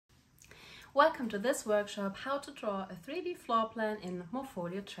Welcome to this workshop, how to draw a 3D floor plan in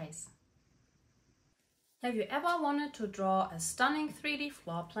Morpholio Trace. Have you ever wanted to draw a stunning 3D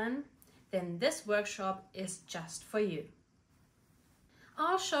floor plan? Then this workshop is just for you.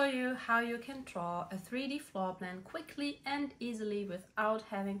 I'll show you how you can draw a 3D floor plan quickly and easily without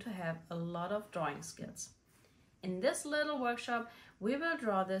having to have a lot of drawing skills. In this little workshop, we will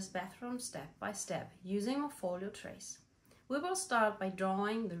draw this bathroom step by step using Morpholio Trace. We will start by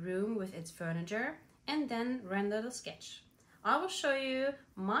drawing the room with its furniture and then render the sketch. I will show you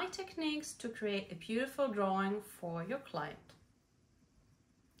my techniques to create a beautiful drawing for your client.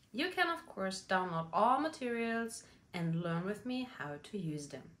 You can of course download all materials and learn with me how to use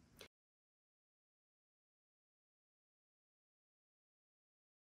them.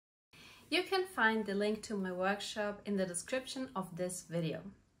 You can find the link to my workshop in the description of this video.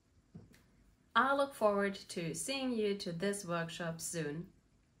 I look forward to seeing you to this workshop soon.